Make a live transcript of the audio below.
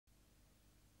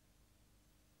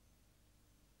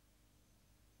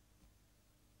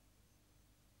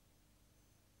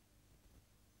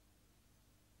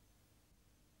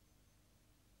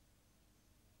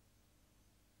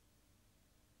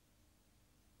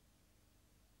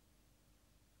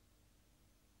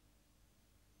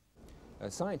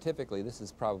Scientifically, this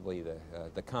is probably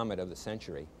the comet of the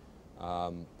century.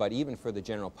 But even for the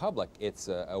general public, it's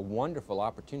a wonderful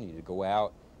opportunity to go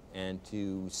out and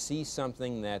to see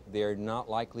something that they're not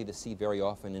likely to see very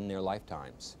often in their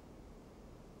lifetimes.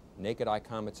 Naked eye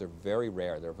comets are very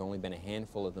rare. There have only been a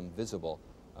handful of them visible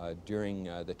during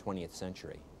the 20th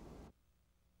century.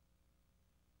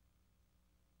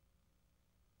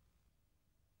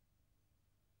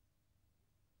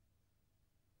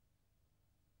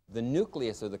 The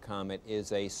nucleus of the comet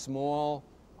is a small,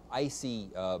 icy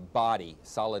body,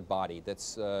 solid body,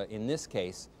 that's, in this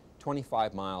case,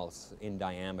 25 miles in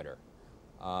diameter.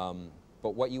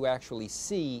 But what you actually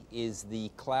see is the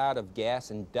cloud of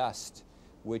gas and dust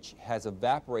which has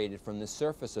evaporated from the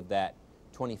surface of that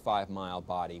 25-mile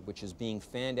body, which is being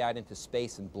fanned out into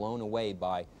space and blown away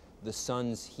by the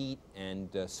sun's heat and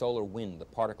solar wind, the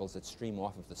particles that stream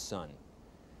off of the sun.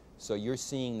 So you're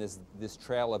seeing this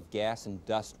trail of gas and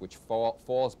dust which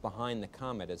falls behind the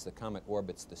comet as the comet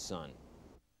orbits the sun.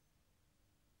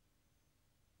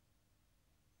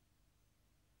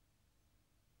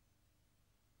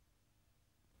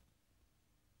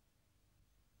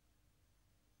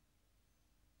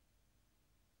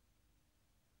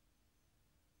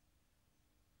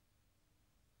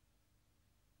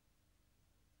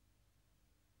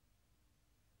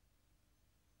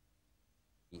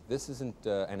 This isn't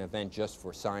an event just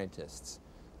for scientists.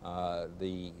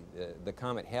 The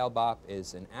comet Hale Bopp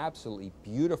is an absolutely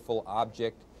beautiful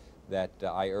object that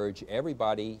I urge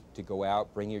everybody to go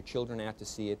out, bring your children out to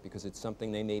see it, because it's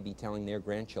something they may be telling their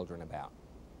grandchildren about.